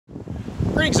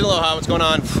Greetings and aloha, what's going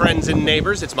on, friends and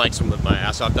neighbors? It's Mike from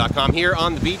LiveMyAssOff.com here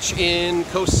on the beach in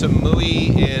Ko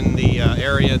Samui in the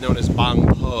area known as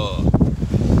Bangho.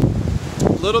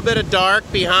 A little bit of dark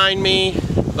behind me,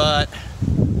 but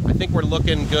I think we're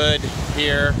looking good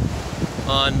here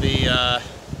on the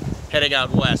heading out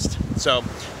west. So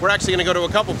we're actually going to go to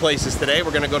a couple places today.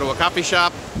 We're going to go to a coffee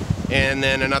shop and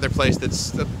then another place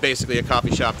that's basically a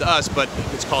coffee shop to us, but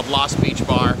it's called Lost Beach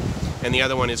Bar. And the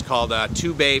other one is called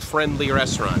Two Bay Friendly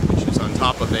Restaurant, which is on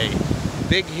top of a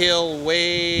big hill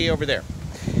way over there.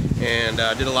 And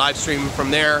did a live stream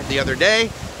from there the other day.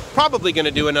 Probably going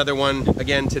to do another one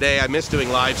again today. I miss doing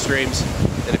live streams,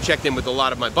 and I've checked in with a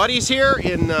lot of my buddies here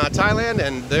in Thailand,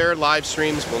 and their live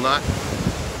streams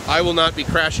I will not be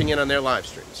crashing in on their live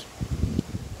streams.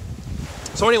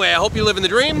 So anyway, I hope you live in the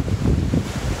dream,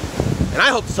 and I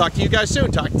hope to talk to you guys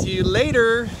soon. Talk to you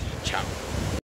later.